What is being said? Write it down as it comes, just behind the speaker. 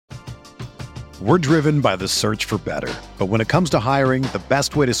We're driven by the search for better. But when it comes to hiring, the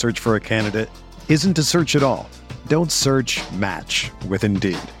best way to search for a candidate isn't to search at all. Don't search, match with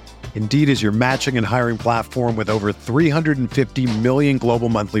Indeed. Indeed is your matching and hiring platform with over 350 million global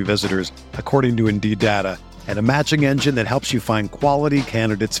monthly visitors, according to Indeed data, and a matching engine that helps you find quality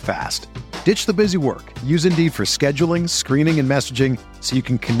candidates fast. Ditch the busy work. Use Indeed for scheduling, screening, and messaging so you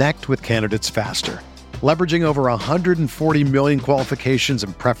can connect with candidates faster. Leveraging over 140 million qualifications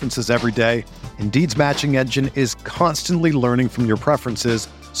and preferences every day, Indeed's matching engine is constantly learning from your preferences,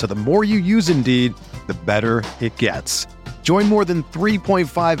 so the more you use Indeed, the better it gets. Join more than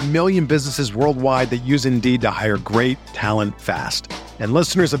 3.5 million businesses worldwide that use Indeed to hire great talent fast. And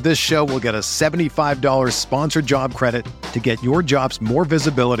listeners of this show will get a $75 sponsored job credit to get your jobs more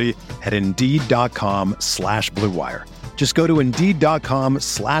visibility at Indeed.com/Blue Wire. Just go to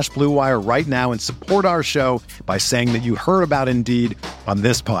Indeed.com/Blue Wire right now and support our show by saying that you heard about Indeed on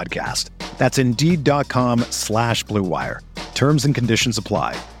this podcast. That's Indeed.com/Blue Wire. Terms and conditions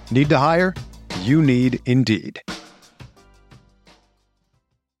apply. Need to hire? You need Indeed. Do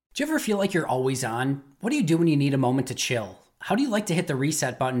you ever feel like you're always on? What do you do when you need a moment to chill? How do you like to hit the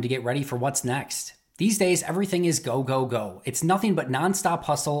reset button to get ready for what's next? These days, everything is go, go, go. It's nothing but nonstop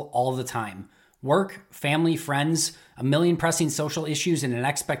hustle all the time. Work, family, friends, a million pressing social issues, and an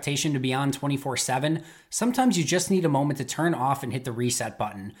expectation to be on 24/7. Sometimes you just need a moment to turn off and hit the reset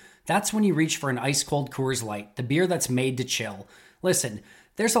button. That's when you reach for an ice-cold Coors Light, the beer that's made to chill. Listen,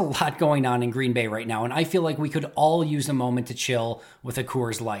 there's a lot going on in Green Bay right now, and I feel like we could all use a moment to chill with a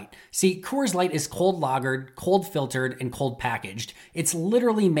Coors Light. See, Coors Light is cold lagered, cold filtered, and cold packaged. It's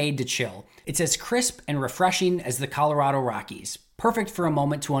literally made to chill. It's as crisp and refreshing as the Colorado Rockies. Perfect for a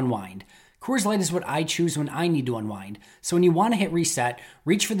moment to unwind. Coors Light is what I choose when I need to unwind. So when you want to hit reset,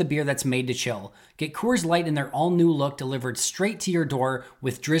 reach for the beer that's made to chill. Get Coors Light in their all-new look delivered straight to your door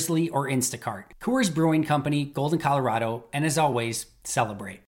with Drizzly or Instacart. Coors Brewing Company, Golden, Colorado, and as always,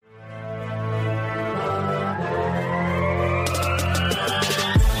 celebrate.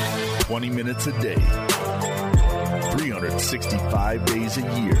 "20 minutes a day, 365 days a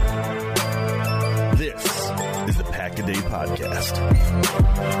year. This is the Pack-A-Day Podcast.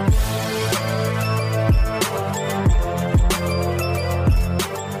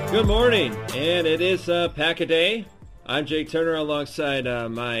 Good morning, and it is Pack-A-Day. I'm Jake Turner alongside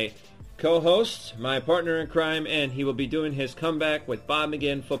my co-host, my partner in crime, and he will be doing his comeback with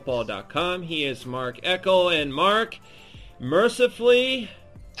BobMcGinnFootball.com. He is Mark Eckel, and Mark, mercifully,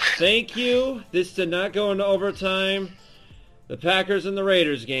 thank you. This did not go into overtime. The Packers and the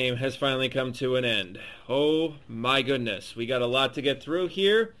Raiders game has finally come to an end. Oh my goodness. We got a lot to get through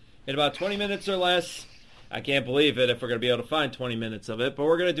here in about 20 minutes or less. I can't believe it if we're going to be able to find 20 minutes of it, but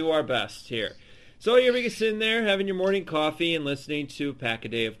we're going to do our best here. So you're going to be sitting there having your morning coffee and listening to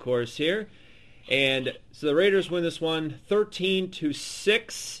Pack-A-Day, of course, here. And so the Raiders win this one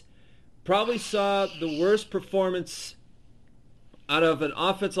 13-6. Probably saw the worst performance out of an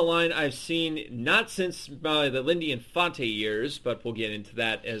offensive line I've seen, not since the Lindy Infante years, but we'll get into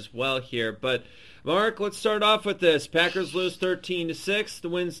that as well here. But Mark, let's start off with this. Packers lose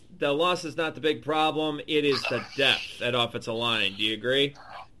 13-6. The loss is not the big problem. It is the depth at offensive line. Do you agree?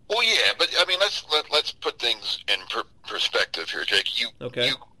 Well, yeah, but I mean, let's put things in perspective here, Jake. You're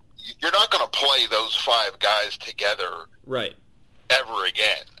not going to play those five guys together, right? Ever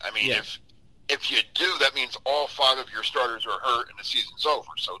again. I mean, if you do, that means all five of your starters are hurt and the season's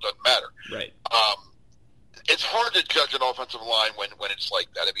over, so it doesn't matter. Right. It's hard to judge an offensive line when it's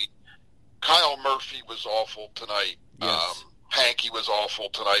like that. I mean, Kyle Murphy was awful tonight. Yes. Hankey was awful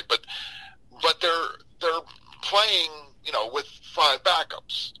tonight, but they're playing, with five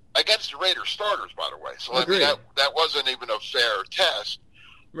backups against the Raiders starters, by the way. So I mean, that wasn't even a fair test.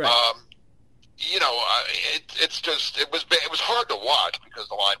 Right. It was hard to watch because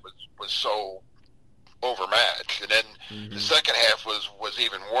the line was so overmatched, and then the second half was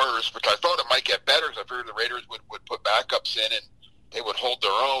even worse. Which I thought it might get better, because I figured the Raiders would put backups in and they would hold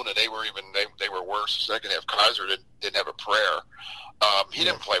their own, and they were worse the second half. Kaiser didn't have a prayer. He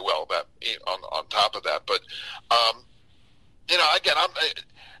didn't play well on top of that, but again,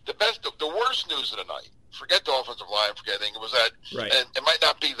 the worst news of the night. Forget the offensive line, it was that, and it might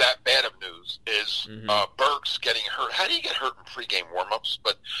not be that bad of news, is Burks getting hurt. How do you get hurt in pregame warmups?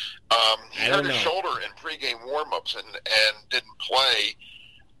 But he hurt his shoulder in pregame warmups and didn't play.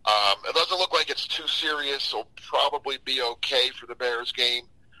 It doesn't look like it's too serious, so probably be okay for the Bears game.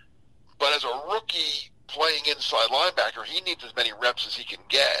 But as a rookie playing inside linebacker, he needs as many reps as he can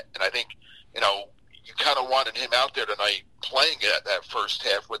get. And I think, you kind of wanted him out there tonight playing that first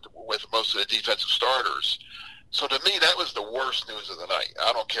half with most of the defensive starters. So to me, that was the worst news of the night.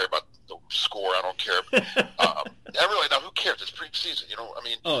 I don't care about the score. I don't care. I really know. Who cares? It's preseason. I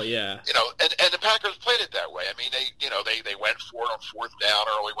mean. Oh yeah. And the Packers played it that way. I mean, they went for it on fourth down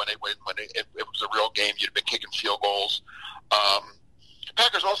early when it was a real game. You'd been kicking field goals. The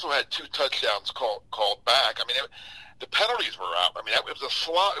Packers also had 2 touchdowns called back. I mean, the penalties were out. I mean, it was a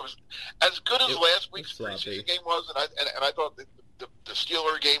slot. It was as good as last week's preseason game was, and I thought the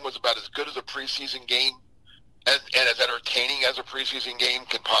Steeler game was about as good as a preseason game. And as entertaining as a preseason game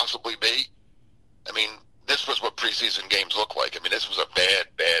can possibly be. I mean, this was what preseason games look like. I mean, this was a bad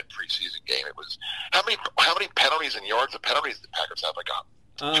preseason game. It was how many penalties and yards of penalties the Packers have?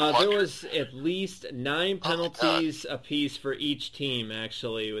 There was at least 9 penalties apiece for each team,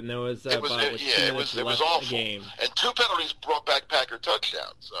 actually, and there was it was awful. Game. And 2 penalties brought back Packer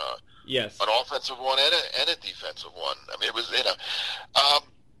touchdowns. Yes, an offensive one and a defensive one. I mean, it was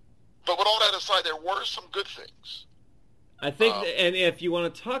But with all that aside, there were some good things. I think, and if you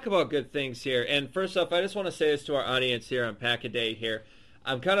want to talk about good things here, and first off, I just want to say this to our audience here on Pack-A-Day here.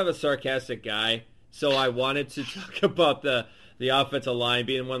 I'm kind of a sarcastic guy, so I wanted to talk about the offensive line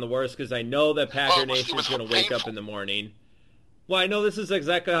being one of the worst because I know that Packer Nation is going to wake up in the morning. Well, I know this is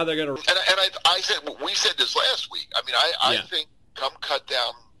exactly how they're going to. And we said this last week. I mean, I think come cut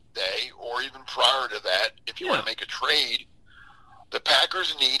down day or even prior to that, if you want to make a trade, the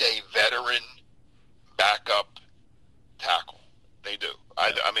Packers need a veteran backup tackle. They do.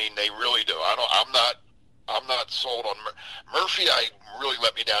 I mean, they really do. I'm not sold on Murphy. Really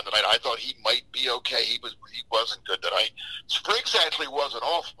let me down tonight. I thought he might be okay. He wasn't good tonight. Spriggs actually wasn't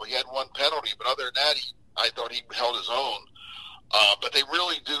awful. He had 1 penalty, but other than that, I thought he held his own. But they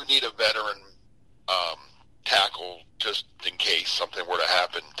really do need a veteran tackle just in case something were to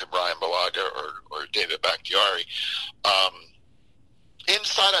happen to Brian Bulaga or David Bakhtiari.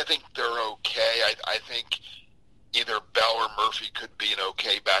 Inside, I think they're okay. I think either Bell or Murphy could be an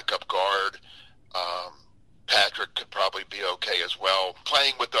okay backup guard. Patrick could probably be okay as well,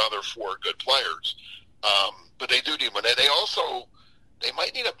 playing with the other 4 good players. But they do need one. They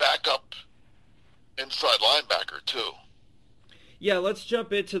might need a backup inside linebacker, too. Yeah, let's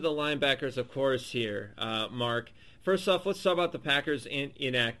jump into the linebackers, of course, here, Mark. First off, let's talk about the Packers'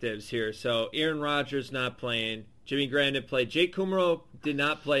 inactives here. So Aaron Rodgers not playing. Jimmy Graham didn't play. Jake Kumerow did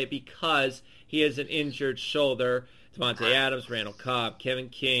not play because he has an injured shoulder. Devontae Adams, Randall Cobb, Kevin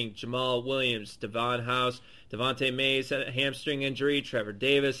King, Jamal Williams, Devon House, Devontae Mays had a hamstring injury, Trevor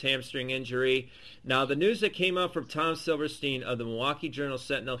Davis, hamstring injury. Now, the news that came out from Tom Silverstein of the Milwaukee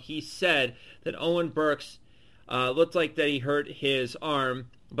Journal-Sentinel, he said that Owen Burks looked like that he hurt his arm,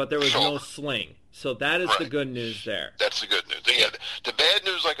 but there was no sling. So that is the good news there. That's the good news. The bad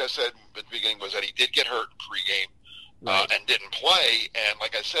news, like I said at the beginning, was that he did get hurt pregame and didn't play. And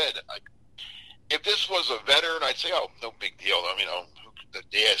like I said, if this was a veteran, I'd say, no big deal. I mean,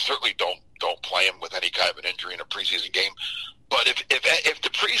 certainly don't play him with any kind of an injury in a preseason game. But if the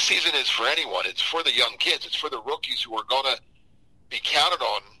preseason is for anyone, it's for the young kids. It's for the rookies who are going to be counted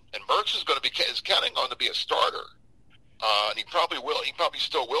on. And Burks is counting on to be a starter. And he probably will. He probably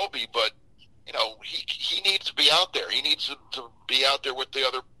still will be. But he needs to be out there. He needs to be out there with the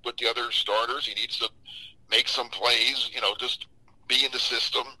other starters. He needs to make some plays. Just be in the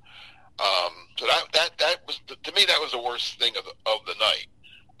system. So that was, to me, that was the worst thing of the night.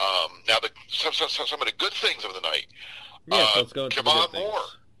 Now some of the good things of the night. Let's go into Jamon Moore.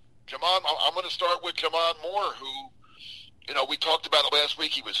 I'm going to start with Jamon Moore, who, we talked about it last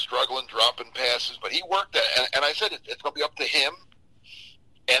week. He was struggling, dropping passes, but he worked that. And I said it's going to be up to him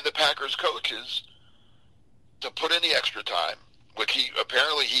and the Packers coaches to put in the extra time, which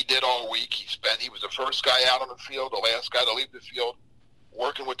he did all week. He was the first guy out on the field, the last guy to leave the field,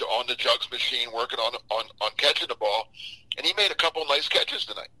 working on the jugs machine, working on catching the ball, and he made a couple nice catches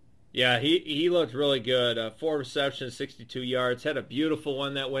tonight. Yeah, he looked really good. 4 receptions, 62 yards. Had a beautiful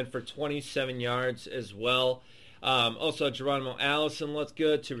one that went for 27 yards as well. Also, Geronimo Allison looked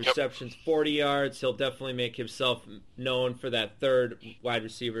good. 2 receptions, 40 yards. He'll definitely make himself known for that third wide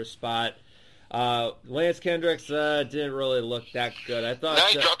receiver spot. Lance Kendricks didn't really look that good. I thought.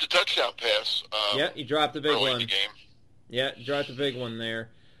 He dropped a touchdown pass. He dropped a big one. In the game. Yeah, dropped a big one there.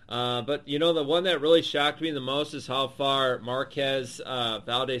 But, the one that really shocked me the most is how far Marquez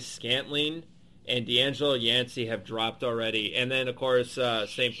Valdes-Scantling and D'Angelo Yancey have dropped already. And then, of course,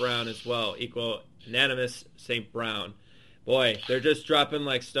 St. Brown as well, unanimous St. Brown. Boy, they're just dropping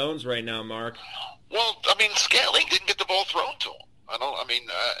like stones right now, Mark. Well, Scantling didn't get the ball thrown to him.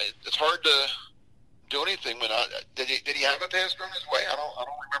 It's hard do anything. Did he have a pass thrown his way? I don't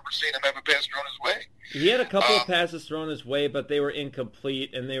remember seeing him have a pass thrown his way. He had a couple of passes thrown his way, but they were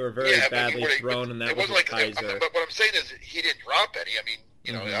incomplete and they were very badly thrown. And that was like Kaiser. But what I'm saying is, he didn't drop any. I mean,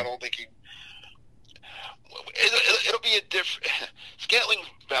 I don't think he. It'll be a different. Scantling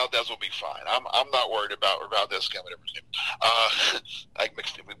Valdez will be fine. I'm not worried about Valdez Scantling.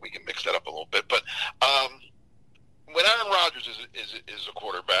 We can mix that up a little bit, but when Aaron Rodgers is a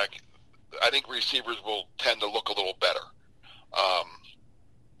quarterback, I think receivers will tend to look a little better.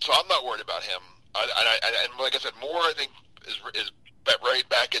 So I'm not worried about him. And like I said, Moore I think is right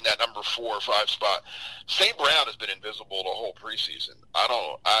back in that number 4 or 5 spot. St. Brown has been invisible the whole preseason. I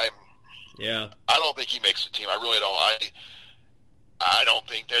don't think he makes the team. I really don't. I don't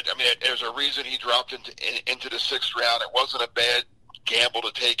think that. I mean, there's a reason he dropped into the 6th round. It wasn't a bad gamble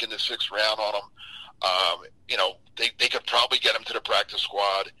to take in the 6th round on him. They could probably get him to the practice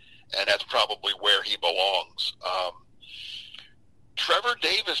squad, and that's probably where he belongs. Trevor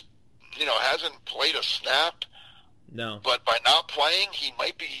Davis, hasn't played a snap. No. But by not playing, he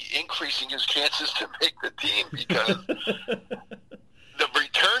might be increasing his chances to make the team because the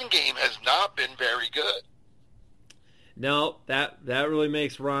return game has not been very good. No, that really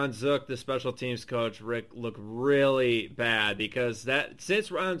makes Ron Zook, the special teams coach, Rick, look really bad because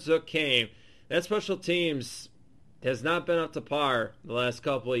since Ron Zook came, that special teams has not been up to par the last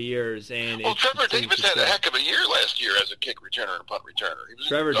couple of years. And Trevor Davis had a heck of a year last year as a kick returner and punt returner.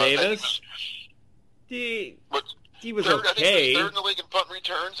 Trevor Davis? He was third, okay. I think he was 3rd in the league in punt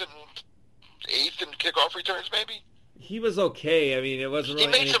returns and 8th in kickoff returns, maybe. He was okay. I mean, it wasn't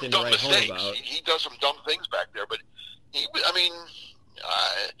really anything to write home about. He does some dumb things back there, but he's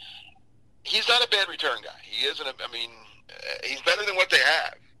not a bad return guy. He isn't. He's better than what they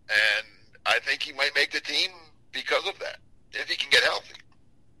have, and I think he might make the team because of that if he can get healthy.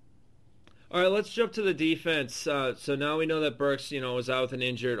 All right, let's jump to the defense. So now we know that Burks, was out with an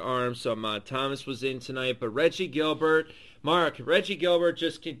injured arm. So Thomas was in tonight, but Reggie Gilbert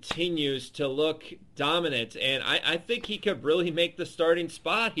just continues to look dominant, and I think he could really make the starting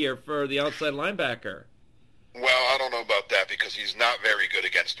spot here for the outside linebacker. Well, I don't know about that because he's not very good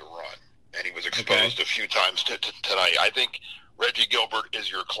against the run, and he was exposed a few times tonight. I think Reggie Gilbert is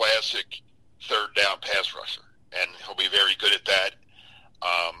your classic 3rd down pass rusher, and he'll be very good at that.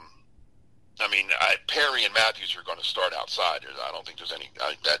 Perry and Matthews are going to start outside. I don't think there's any.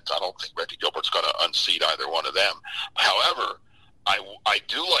 I don't think Reggie Gilbert's going to unseat either one of them. However, I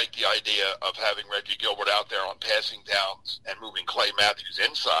do like the idea of having Reggie Gilbert out there on passing downs and moving Clay Matthews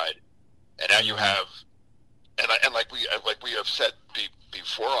inside, and now you have, and like we have said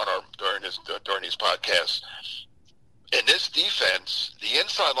before during these podcasts, in this defense, the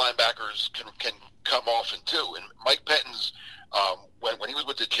inside linebackers can come often too. And Mike Pettine's when he was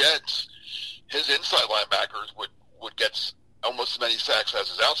with the Jets, his inside linebackers would get almost as many sacks as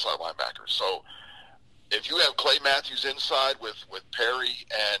his outside linebackers. So if you have Clay Matthews inside with Perry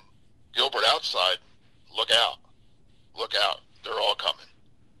and Gilbert outside, look out. They're all coming.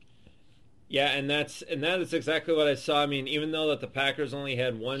 Yeah, and that is exactly what I saw. I mean, even though that the Packers only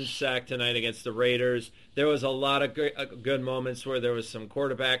had 1 sack tonight against the Raiders, there was a lot of good moments where there was some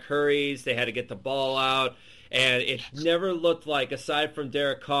quarterback hurries. They had to get the ball out, and it never looked like, aside from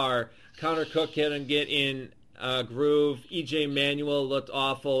Derek Carr, Connor Cook couldn't get in groove. E.J. Manuel looked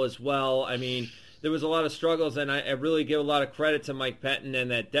awful as well. I mean, there was a lot of struggles, and I really give a lot of credit to Mike Pettine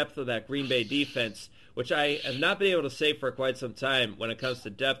and that depth of that Green Bay defense, which I have not been able to say for quite some time when it comes to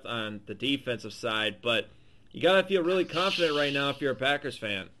depth on the defensive side. But you got to feel really confident right now if you're a Packers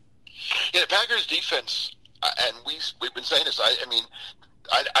fan. Yeah, the Packers defense, and we've been saying this,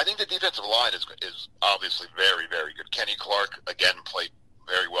 I think the defensive line is obviously very, very good. Kenny Clark, again, played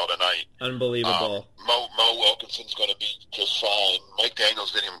very well tonight. Unbelievable. Mo Wilkinson's going to be just fine. Mike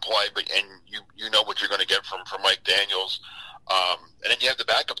Daniels didn't even play, and you know what you're going to get from Mike Daniels. And then you have the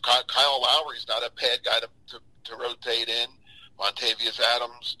backup. Kyle Lowry's not a bad guy to rotate in. Montavious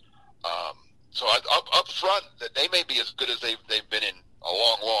Adams. So up front, they may be as good as they've been in a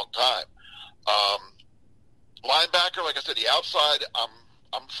long, long time. Linebacker, like I said, the outside,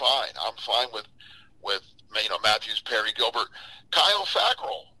 I'm fine. I'm fine with Matthews, Perry, Gilbert. Kyle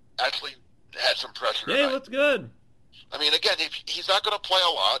Fackrell actually had some pressure tonight. Yeah, that's good. I mean, again, he's not going to play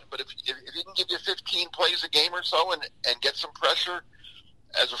a lot, but if he can give you 15 plays a game or so and get some pressure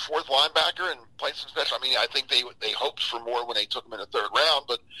as a 4th linebacker and play some special, I mean, I think they hoped for more when they took him in the 3rd round,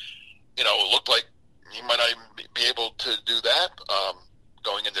 but it looked like he might not even be able to do that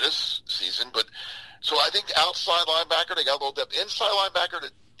going into this season. But so I think outside linebacker, they got a little depth. Inside linebacker,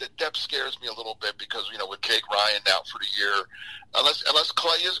 the depth scares me a little bit because with Jake Ryan out for the year, unless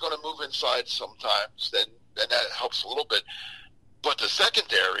Clay is going to move inside sometimes, then that helps a little bit. But the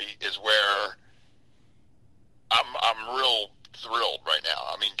secondary is where I'm real thrilled right now.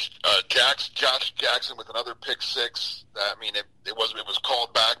 I mean, Josh Jackson with another pick six. I mean, it was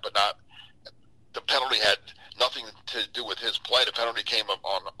called back, but not. The penalty had nothing to do with his play. The penalty came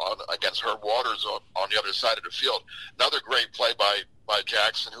on against Herb Waters on the other side of the field. Another great play by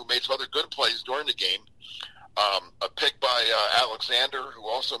Jackson, who made some other good plays during the game. A pick by Alexander, who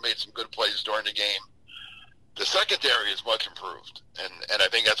also made some good plays during the game. The secondary is much improved, and I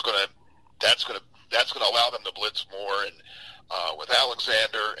think that's going to allow them to blitz more. And with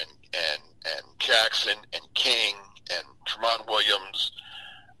Alexander and Jackson and King and Tramon Williams,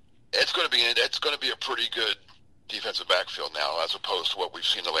 it's going to be a pretty good defensive backfield now, as opposed to what we've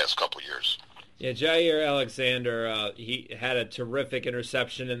seen the last couple of years. Yeah, Jair Alexander, he had a terrific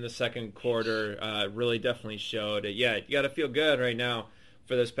interception in the second quarter. Really definitely showed it. Yeah, you got to feel good right now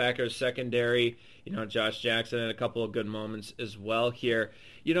for this Packers secondary. You know, Josh Jackson had a couple of good moments as well here.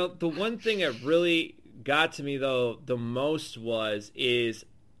 You know, the one thing that really got to me, though, the most is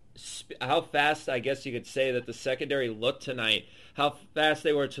how fast, I guess you could say, that the secondary looked tonight. How fast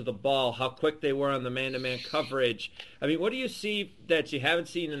they were to the ball, how quick they were on the man-to-man coverage. I mean, what do you see that you haven't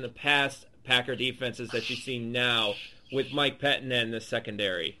seen in the past Packer defenses that you see now with Mike Pettin and the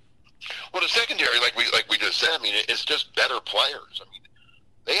secondary? Well, the secondary, like we just said, I mean, it's just better players. I mean,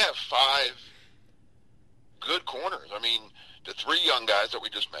 they have 5 good corners. I mean, the 3 young guys that we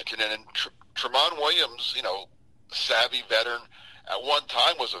just mentioned, and then Tramon Williams, you know, savvy veteran, at one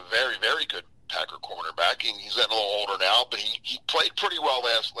time was a very, very good Packer cornerback. He's getting a little older now, but he played pretty well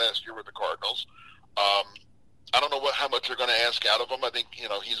last year with the Cardinals. I don't know how much they're going to ask out of him. I think, you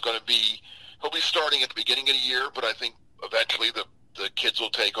know, he'll be starting at the beginning of the year, but I think eventually the kids will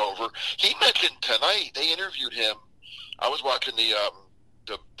take over. He mentioned tonight, they interviewed him. I was watching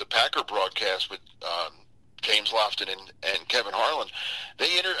the Packer broadcast with James Lofton and Kevin Harlan.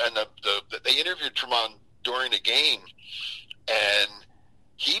 They interviewed Tramon during the game, and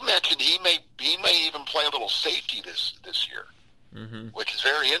he mentioned he may even play a little safety this year, which is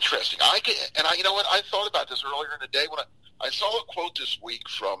very interesting. You know what? I thought about this earlier in the day when I saw a quote this week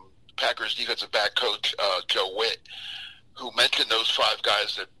from Packers defensive back coach Joe Witt, who mentioned those 5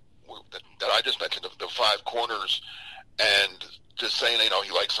 guys that I just mentioned, the 5 corners, and just saying, you know,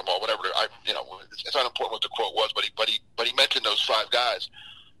 he likes them all, whatever. It's not important what the quote was, but he mentioned those 5 guys.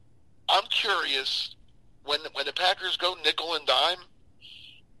 I'm curious when the Packers go nickel and dime,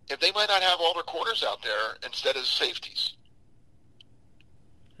 if they might not have all their corners out there instead of safeties.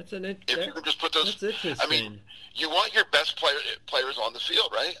 If you can just put those, that's interesting. I mean, you want your best players on the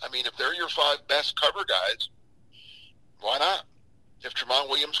field, right? I mean, if they're your 5 best cover guys, why not? If Tramon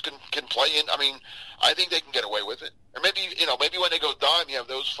Williams can play in, I mean, I think they can get away with it. Or maybe when they go dime, you have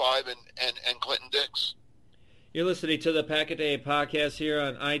those 5 and Clinton Dix. You're listening to the Pack a Day podcast here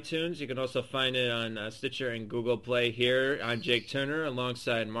on iTunes. You can also find it on Stitcher and Google Play here. I'm Jake Turner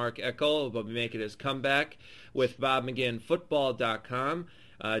alongside Mark Eckel, who will be making his comeback with BobMcGinnFootball.com.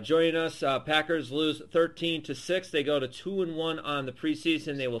 Joining us, Packers lose 13-6. They go to 2-1 on the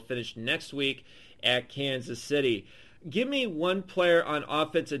preseason. They will finish next week at Kansas City. Give me one player on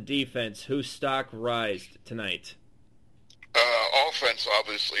offense and defense whose stock rised tonight. Offense,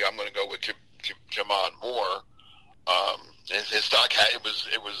 obviously, I'm going to go with Jamon Moore. His stock it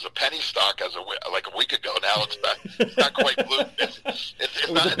was a penny stock like a week ago. Now it's back. It's not quite blue. It's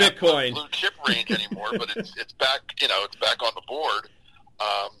not in that blue chip range anymore, but it's back. You know, it's back on the board.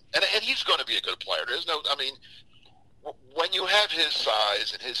 And he's going to be a good player. There's no. I mean, when you have his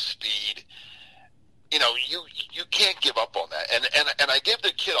size and his speed, you know, you can't give up on that. And I give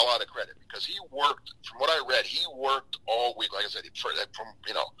the kid a lot of credit because he worked. From what I read, he worked all week. Like I said, from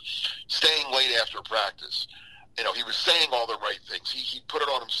staying late after practice. You know, he was saying all the right things. He put it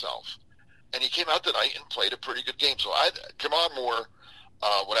on himself. And he came out tonight and played a pretty good game. So Jamon Moore,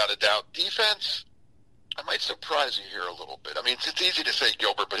 without a doubt. Defense, I might surprise you here a little bit. I mean, it's easy to say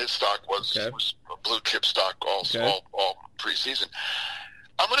Gilbert, but his stock was a blue chip stock all preseason.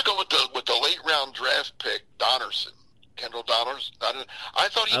 I'm going to go with the late round draft pick, Donnerson. Kendall Donnerson. I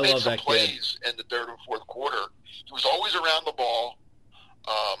thought he made some plays in the third and fourth quarter. He was always around the ball,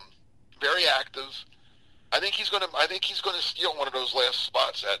 very active. I think he's going to steal one of those last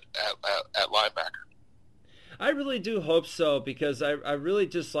spots at linebacker. I really do hope so because I really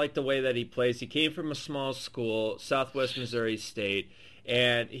just like the way that he plays. He came from a small school, Southwest Missouri State,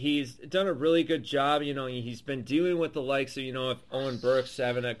 And he's done a really good job. He's been dealing with the likes of, if Owen Burks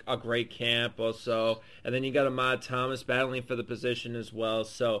having a great camp also. And then you got Ahmad Thomas battling for the position as well.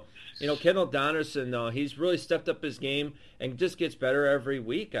 So, Kendall Donnerson, though, he's really stepped up his game and just gets better every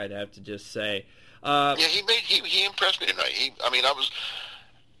week, I'd have to just say. He impressed me tonight. It was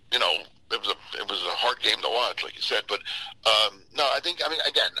a hard game to watch, like you said. But,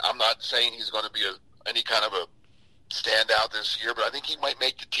 again, I'm not saying he's going to be any kind of a stand out this year, but I think he might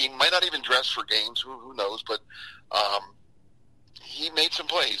make the team. Might not even dress for games. Who knows? But he made some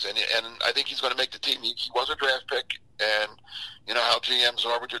plays, and I think he's going to make the team. He was a draft pick, and you know how GMs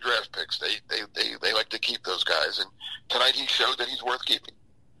are with their draft picks. They like to keep those guys, and tonight he showed that he's worth keeping.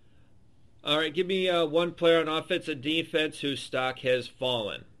 All right, give me one player on offense and defense whose stock has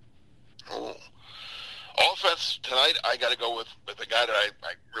fallen. Ooh. Offense tonight, I got to go with a guy that I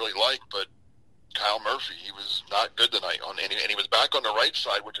really like, but Kyle Murphy. He was not good tonight, and he was back on the right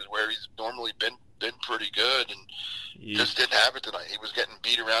side, which is where he's normally been pretty good, and just didn't have it tonight. He was getting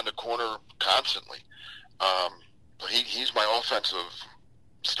beat around the corner constantly. But he's my offensive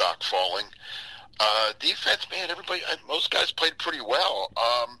stock falling. Defense, man, most guys played pretty well.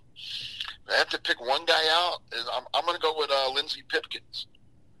 I have to pick one guy out. I'm going to go with Lindsey Pipkins.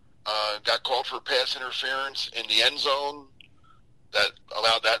 Got called for pass interference in the end zone that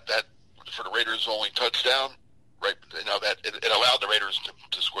allowed that for the Raiders' only touchdown. Right, that it allowed the Raiders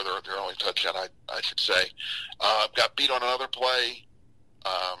to score their only touchdown. I should say. Got beat on another play.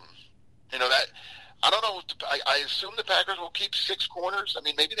 That I don't know. I assume the Packers will keep 6 corners. I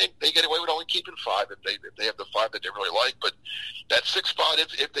mean, maybe they get away with only keeping 5 if they have the 5 that they really like. But that 6th spot,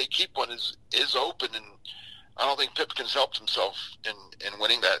 if they keep one, is open, and I don't think Pipkins helped himself in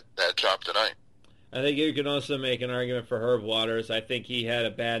winning that job tonight. I think you can also make an argument for Herb Waters. I think he had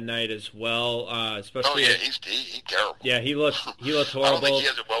a bad night as well. Especially. Oh yeah, he's terrible. Yeah, he looked horrible. I don't think he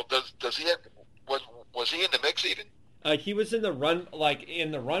has it. Well, does he have? Was he in the mix even? He was in the run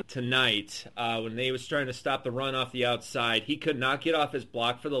tonight when they was trying to stop the run off the outside. He could not get off his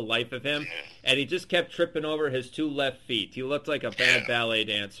block for the life of him, and he just kept tripping over his 2 left feet. He looked like a bad ballet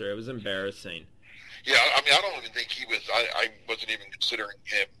dancer. It was embarrassing. Yeah, I mean, I don't even think he was. I wasn't even considering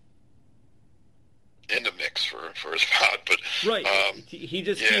him in the mix for a spot, but right. He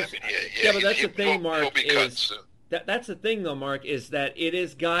just keeps. But that's the thing, Mark. That's the thing, though, Mark, is that it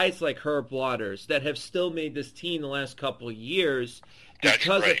is guys like Herb Waters that have still made this team the last couple of years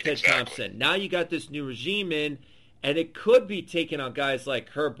because of Pitt Thompson. Now you got this new regime in, and it could be taking out guys like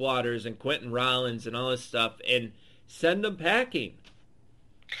Herb Waters and Quentin Rollins and all this stuff and send them packing.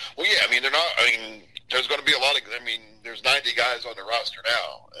 Well, yeah, I mean, they're not. I mean, there's going to be a lot of. I mean, there's 90 guys on the roster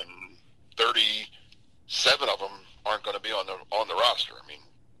now, and 37 of them aren't going to be on the roster. I mean,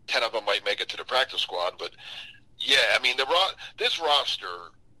 10 of them might make it to the practice squad, but. Yeah, I mean this roster,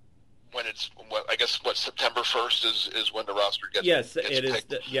 when it's September 1st is when the roster gets. Yes, gets it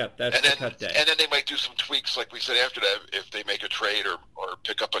picked. is. That's the cut day. And then they might do some tweaks, like we said after that, if they make a trade or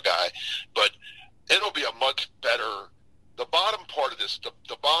pick up a guy. But it'll be a much better. The bottom part of this,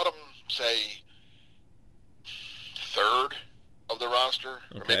 the bottom say third of the roster,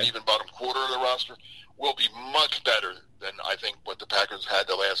 or maybe even bottom quarter of the roster, will be much better than I think what the Packers had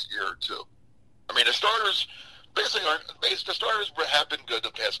the last year or two. I mean, the starters. Basically, the starters have been good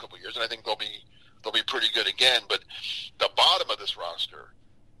the past couple of years, and I think they'll be pretty good again. But the bottom of this roster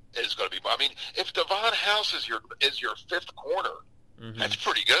is going to be. I mean, if Devon House is your 5th corner, that's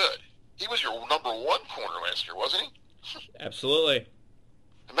pretty good. He was your number 1 corner last year, wasn't he? Absolutely.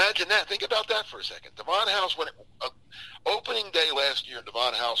 Imagine that. Think about that for a second. Devon House, opening day last year,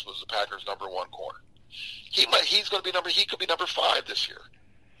 Devon House was the Packers' number 1 corner. He could be number 5 this year.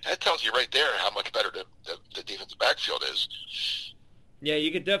 That tells you right there how much better the defensive backfield is. Yeah,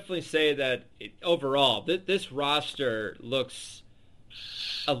 you could definitely say that overall, this roster looks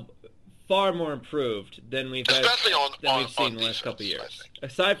far more improved than we've seen in the last couple of years.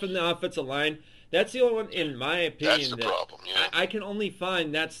 Aside from the offensive line, that's the only one, in my opinion, that's the problem. Yeah. I can only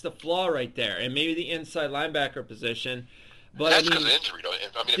find that's the flaw right there, and maybe the inside linebacker position. But that's because of injury, though.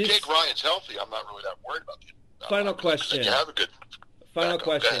 I mean, if Jake Ryan's healthy, I'm not really that worried about it. Final question. You have a good. Final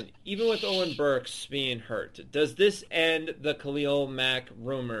question. Even with Owen Burks being hurt, does this end the Khalil Mack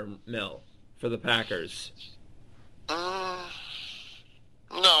rumor mill for the Packers? No.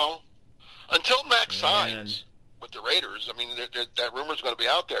 Until Mack signs with the Raiders, I mean, that rumor's going to be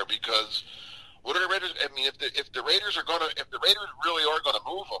out there because what are the Raiders? I mean, if the Raiders really are going to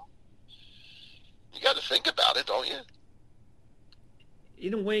move him, you got to think about it, don't you?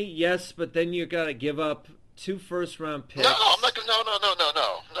 In a way, yes, but then you got to give up 2 first-round picks. No, I'm not going to.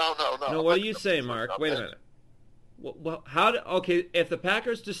 No. No, what are you saying, Mark? Wait a minute. Well, if the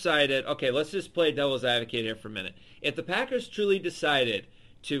Packers decided, let's just play devil's advocate here for a minute. If the Packers truly decided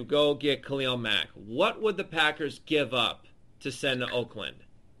to go get Khalil Mack, what would the Packers give up to send to Oakland?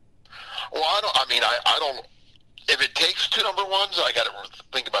 Well, I don't. If it takes 2 number ones, I got to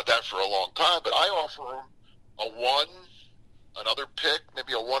think about that for a long time. But I offer them a 1, another pick,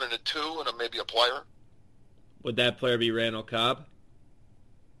 maybe a 1 and a 2, and maybe a player. Would that player be Randall Cobb?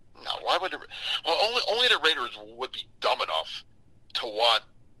 No, why would it? Well, only the Raiders would be dumb enough to want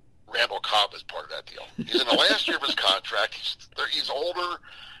Randall Cobb as part of that deal. He's in the last year of his contract. He's older,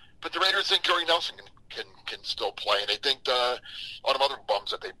 but the Raiders think Jordy Nelson can still play, and they think all them other bums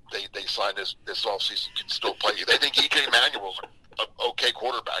that they signed this offseason can still play. They think E.J. Manuel's an okay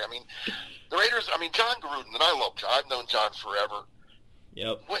quarterback. I mean, the Raiders. I mean, John Gruden, and I love John. I've known John forever.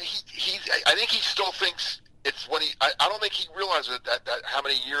 Yep. Well, I think he still thinks. It's when I don't think he realizes that how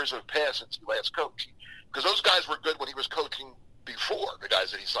many years have passed since he last coached. Because those guys were good when he was coaching before, the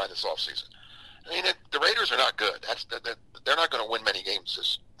guys that he signed this offseason. I mean, the Raiders are not good. They're not going to win many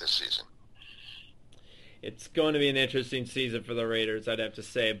games this season. It's going to be an interesting season for the Raiders, I'd have to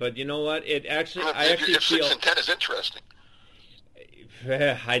say. But you know what? I actually feel 6-10 is interesting.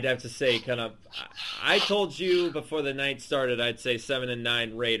 I'd have to say, I told you before the night started, I'd say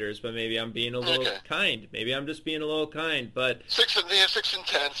 7-9 Raiders, but maybe I'm being a little kind. Maybe I'm just being a little kind. But 6-10,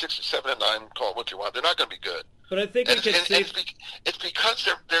 6-7-9, call it what you want. They're not going to be good. But I think it's because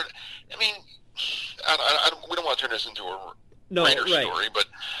they're. I mean, we don't want to turn this into a Raiders story,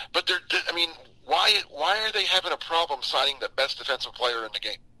 but they're. I mean, why are they having a problem signing the best defensive player in the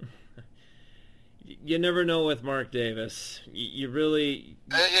game? You never know with Mark Davis. You really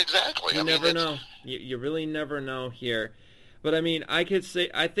exactly. You never know. You really never know here. But I mean, I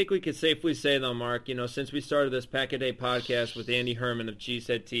think we could safely say though, Mark. Since we started this Pack a Day podcast with Andy Herman of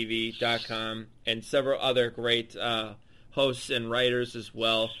GSEDTV.com and several other great hosts and writers as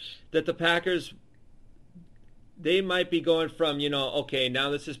well, that the Packers, they might be going from now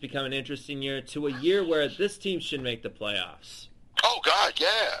this has become an interesting year to a year where this team should make the playoffs. Oh, God,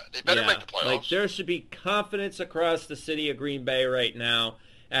 yeah. They better make the playoffs. Like, there should be confidence across the city of Green Bay right now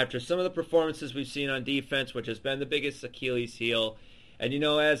after some of the performances we've seen on defense, which has been the biggest Achilles heel. And,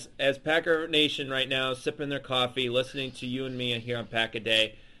 as Packer Nation right now, sipping their coffee, listening to you and me here on Pack a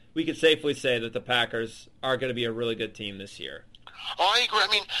Day, we could safely say that the Packers are going to be a really good team this year. Oh, I agree. I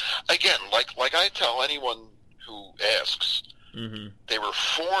mean, again, like I tell anyone who asks, they were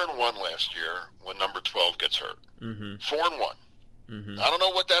 4-1 last year when number 12 gets hurt. 4-1. I don't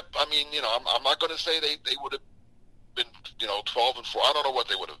know what that. I mean, I'm not going to say they would have been, 12-4. I don't know what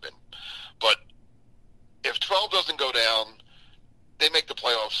they would have been, but if 12 doesn't go down, they make the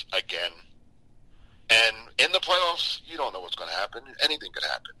playoffs again. And in the playoffs, you don't know what's going to happen. Anything could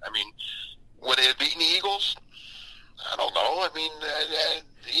happen. I mean, would they have beaten the Eagles? I don't know. I mean,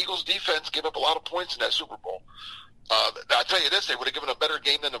 the Eagles' defense gave up a lot of points in that Super Bowl. I'll tell you this: they would have given a better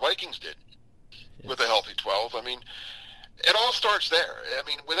game than the Vikings did with a healthy 12. I mean. It all starts there. I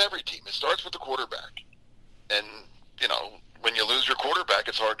mean, with every team, it starts with the quarterback. And, when you lose your quarterback,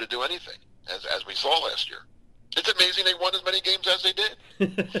 it's hard to do anything, as we saw last year. It's amazing they won as many games as they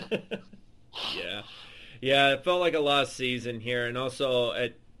did. Yeah, it felt like a lost season here. And also,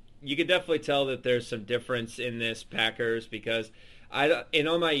 you could definitely tell that there's some difference in this Packers because in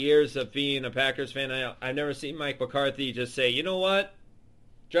all my years of being a Packers fan, I've never seen Mike McCarthy just say, you know what,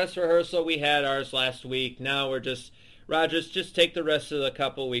 dress rehearsal, we had ours last week. Now we're just... Rodgers, just take the rest of the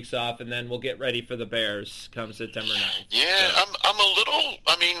couple weeks off, and then we'll get ready for the Bears come September 9th. Yeah, so. I'm a little.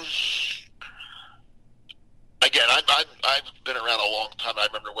 I mean, again, I've been around a long time. I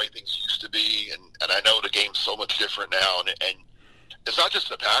remember the way things used to be, and I know the game's so much different now. And it's not just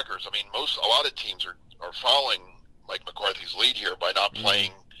the Packers. I mean, a lot of teams are following Mike McCarthy's lead here by not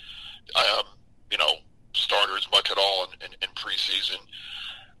playing, starters much at all in preseason.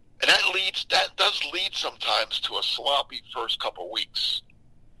 And that does lead sometimes to a sloppy first couple weeks.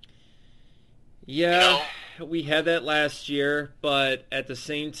 Yeah, we had that last year, but at the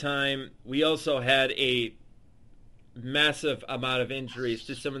same time, we also had a massive amount of injuries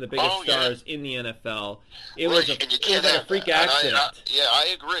to some of the biggest stars in the NFL. It was a freak accident.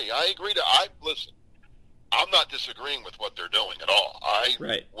 I agree. Listen, I'm not disagreeing with what they're doing at all. I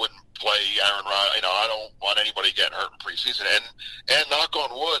wouldn't play Aaron Rodgers. I don't want anybody getting hurt in preseason. And knock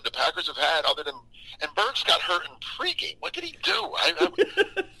on wood, the Packers have had other than – and Burks got hurt in pregame. What did he do? I don't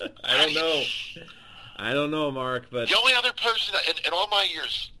know. I don't know, Mark. But the only other person in all my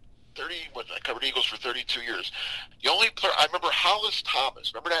years, I covered Eagles for 32 years. The only player – I remember Hollis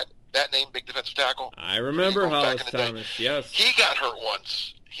Thomas. Remember that name, big defensive tackle? I remember Hollis Thomas, yes. He got hurt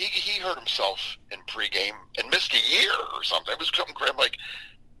once. he hurt himself in pregame and missed a year or something. It was something crazy. Like,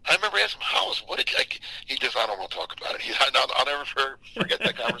 I remember asking him, how what did he just, I don't want to talk about it. I'll never forget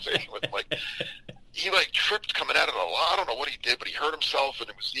that conversation with him. Like, he tripped coming out of the lot. I don't know what he did, but he hurt himself,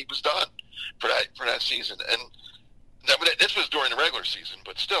 and he was done for that season. And this was during the regular season,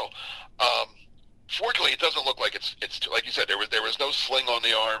 but still, fortunately, it doesn't look like it's like you said, there was no sling on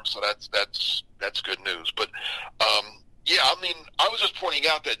the arm, so that's good news. But yeah, I mean, I was just pointing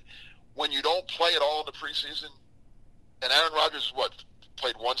out that when you don't play at all in the preseason, and Aaron Rodgers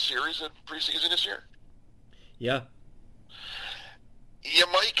played one series in preseason this year. Yeah, you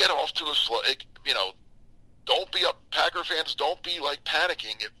might get off to a slow. Don't be Packer fans. Don't be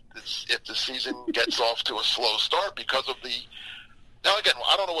panicking if the season gets off to a slow start because of the. Now again,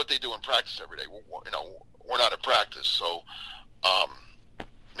 I don't know what they do in practice every day. We're not at practice, so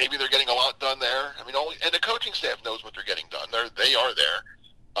maybe they're getting a lot done there. I mean, and the coaching staff knows what they're getting done. They are there.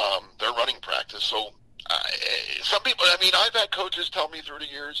 They're running practice. So some people. I mean, I've had coaches tell me through the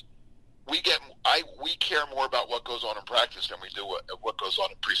years, we care more about what goes on in practice than we do what goes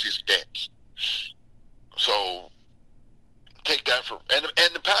on in preseason games. So take that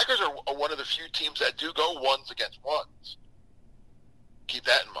and the Packers are one of the few teams that do go ones against ones. Keep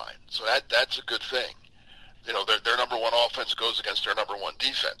that in mind. So that's a good thing. Their number one offense goes against their number one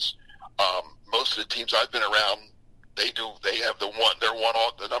defense. Most of the teams I've been around, they have the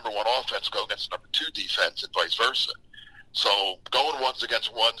number one offense go against the number two defense and vice versa. So going ones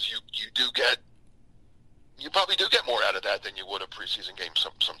against ones, you probably do get more out of that than you would a preseason game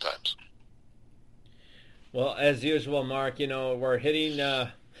sometimes. Well, as usual, Mark, we're hitting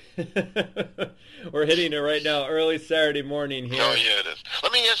we're hitting it right now, early Saturday morning here. Oh yeah, it is.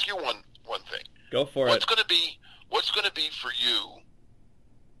 Let me ask you one thing. Go for it. What's going to be for you?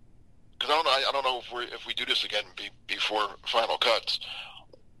 Because I don't know if we do this again before final cuts.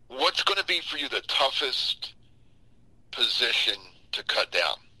 What's going to be for you the toughest position to cut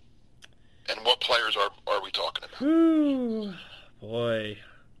down? And what players are we talking about? Ooh, boy.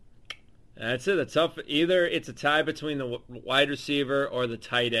 That's it. Either it's a tie between the wide receiver or the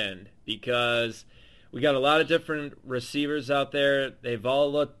tight end, because we got a lot of different receivers out there. They've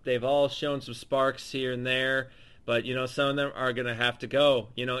all shown some sparks here and there, but some of them are going to have to go.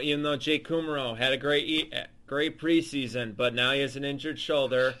 Even though Jake Kumerow had a great preseason, but now he has an injured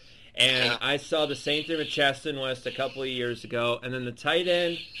shoulder. And I saw the same thing with Chaston West a couple of years ago. And then the tight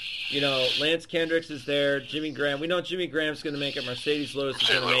end, Lance Kendricks is there. Jimmy Graham. We know Jimmy Graham's going to make it. Mercedes Lewis is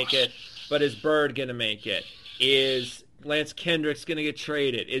going to make it. But is Bird going to make it? Is Lance Kendricks going to get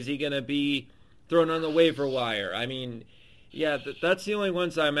traded? Is he going to be thrown on the waiver wire? I mean, yeah, that's the only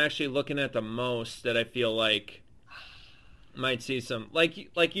ones I'm actually looking at the most that I feel like might see some.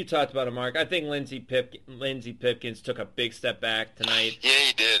 Like you talked about it, Mark. I think Lindsey Pipkins took a big step back tonight. Yeah,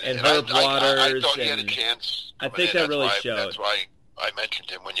 he did. And Herb Waters. I thought he had a chance. I think that really showed. That's why I mentioned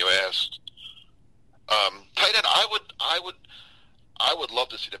him when you asked. Tight end, I would love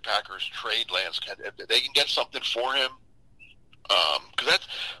to see the Packers trade Lance Kendricks. If they can get something for him, because that's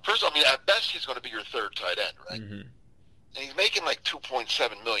first. I mean, at best, he's going to be your third tight end, right? Mm-hmm. And he's making like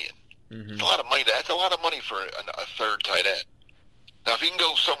 $2.7 million. Mm-hmm. That's a lot of money. That's a lot of money for a third tight end. Now, if he can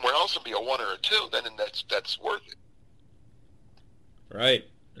go somewhere else and be a one or a two, then that's worth it. Right,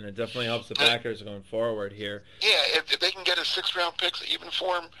 and it definitely helps the Packers going forward here. Yeah, if they can get a 6th-round pick even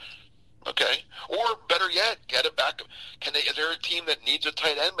for him. Okay, or better yet, get it back. Is there a team that needs a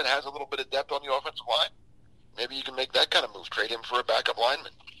tight end but has a little bit of depth on the offensive line? Maybe you can make that kind of move. Trade him for a backup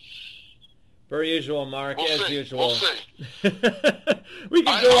lineman. Per usual, Mark. Usual. We'll see. We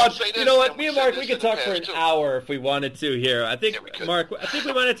can go on. You know what? Me and Mark, we could talk for an hour if we wanted to here. I think, Mark, I think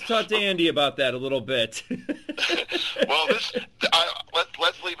we might have to talk to Andy about that a little bit. Well,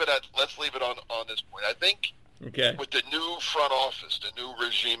 let's leave it on this point. I think. Okay. With the new front office, the new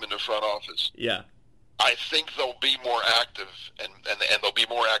regime in the front office, yeah, I think they'll be more active and there'll be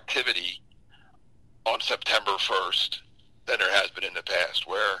more activity on September 1st than there has been in the past.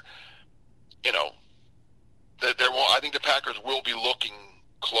 Where, I think the Packers will be looking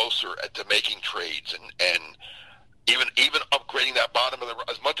closer to making trades and even upgrading that bottom of the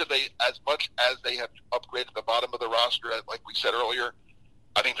as much as they have upgraded the bottom of the roster, like we said earlier.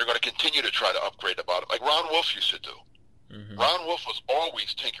 I think they're going to continue to try to upgrade the bottom, like Ron Wolf used to do. Mm-hmm. Ron Wolf was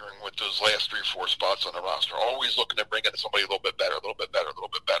always tinkering with those last 3-4 spots on the roster, always looking to bring in somebody a little bit better.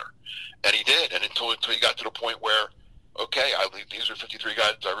 And he did, and until he got to the point where, okay, these are 53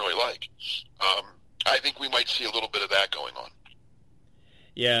 guys I really like. I think we might see a little bit of that going on.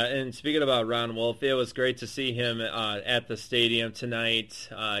 Yeah, and speaking about Ron Wolf, it was great to see him at the stadium tonight,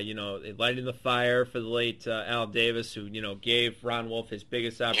 lighting the fire for the late Al Davis, who, gave Ron Wolf his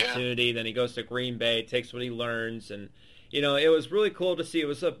biggest opportunity. Yeah. Then he goes to Green Bay, takes what he learns, and, it was really cool to see. It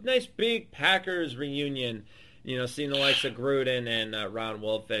was a nice big Packers reunion, seeing the likes of Gruden and Ron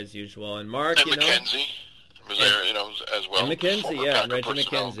Wolf as usual. And Mark, and McKenzie was there, as well. And McKenzie, yeah, Reggie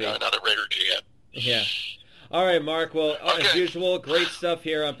McKenzie. Not a Raider GM. Yeah. All right, Mark. Well, as usual, great stuff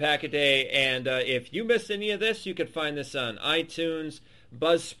here on Pack-A-Day. And if you missed any of this, you can find this on iTunes,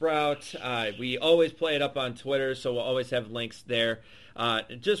 Buzzsprout. We always play it up on Twitter, so we'll always have links there.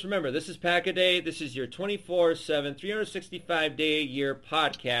 Just remember, this is Pack-A-Day. This is your 24/7, 365-day-a-year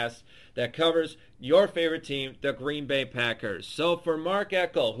podcast that covers your favorite team, the Green Bay Packers. So for Mark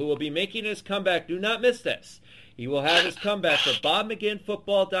Eckel, who will be making his comeback, do not miss this. He will have his comeback for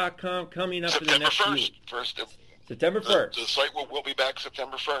BobMcGinnFootball.com coming up in the next week. September 1st. The site will be back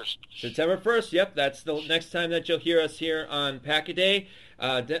September 1st. September 1st, yep. That's the next time that you'll hear us here on Pack-A-Day.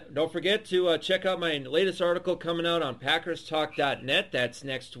 Don't forget to check out my latest article coming out on PackersTalk.net. That's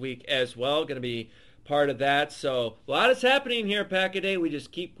next week as well. Going to be part of that. So a lot is happening here at Pack-A-Day. We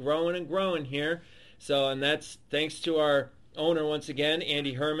just keep growing and growing here. So, and that's thanks to our owner once again,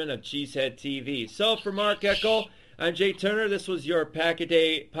 Andy Herman of Cheesehead TV. So for Mark Eckel, I'm Jay Turner. This was your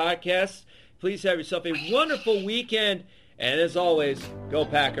Pack-A-Day podcast. Please have yourself a wonderful weekend. And as always, go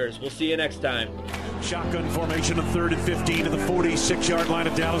Packers. We'll see you next time. Shotgun formation of 3rd and 15 to the 46-yard line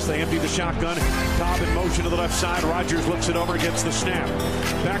of Dallas. They empty the shotgun. Cobb in motion to the left side. Rodgers looks it over, gets the snap.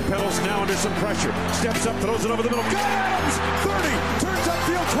 Backpedals now under some pressure. Steps up, throws it over the middle. Got Adams! 30, turns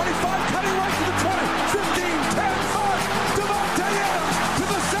upfield, 25, cutting right to the 20, 15, 10, 5. Devontae Adams to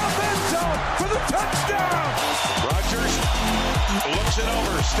the south end zone for the touchdown! Rodgers looks it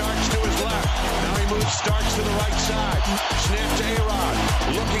over, Starks to his left. Now he moves Starks to the right side. Snap to A-Rod.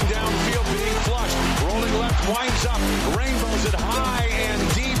 Looking downfield, being flushed. Rolling left, winds up. Rainbows it high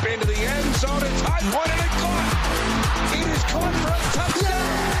and deep into the end zone. It's high pointed and caught. It is caught for a touchdown.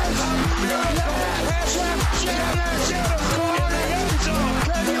 Yes! A miracle pass. Jennings caught in the end zone.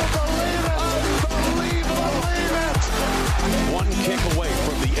 Can you believe it? Believe it. One kick away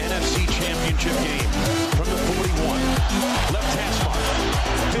from the NFC Championship game. From the 41. Left hash mark.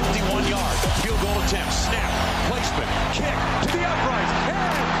 51-yard field goal attempt. Snap. Placement. Kick to the upright.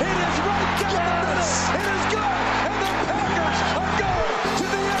 And it is right down the middle. It is good. And the Packers are going to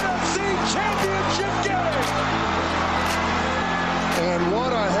the NFC Championship game. And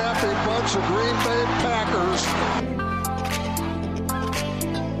what a happy bunch of Green Bay Packers.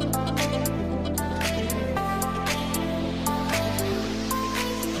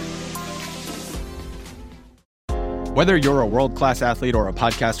 Whether you're a world-class athlete or a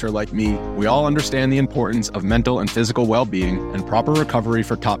podcaster like me, we all understand the importance of mental and physical well-being and proper recovery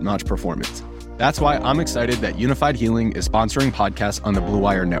for top-notch performance. That's why I'm excited that Unified Healing is sponsoring podcasts on the Blue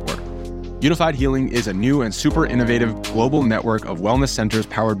Wire Network. Unified Healing is a new and super innovative global network of wellness centers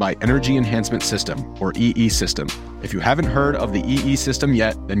powered by Energy Enhancement System, or EE System. If you haven't heard of the EE System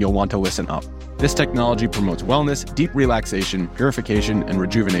yet, then you'll want to listen up. This technology promotes wellness, deep relaxation, purification, and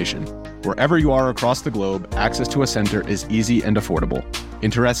rejuvenation. Wherever you are across the globe, access to a center is easy and affordable.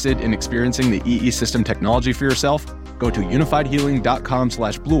 Interested in experiencing the EE System technology for yourself? Go to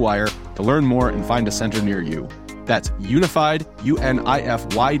unifiedhealing.com/bluewire to learn more and find a center near you. That's unified,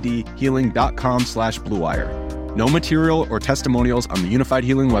 UNIFYD, healing.com/bluewire. No material or testimonials on the Unified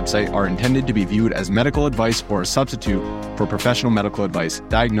Healing website are intended to be viewed as medical advice or a substitute for professional medical advice,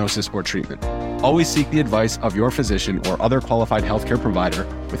 diagnosis, or treatment. Always seek the advice of your physician or other qualified healthcare provider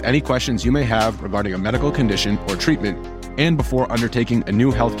with any questions you may have regarding a medical condition or treatment and before undertaking a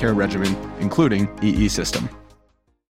new healthcare regimen, including EE System.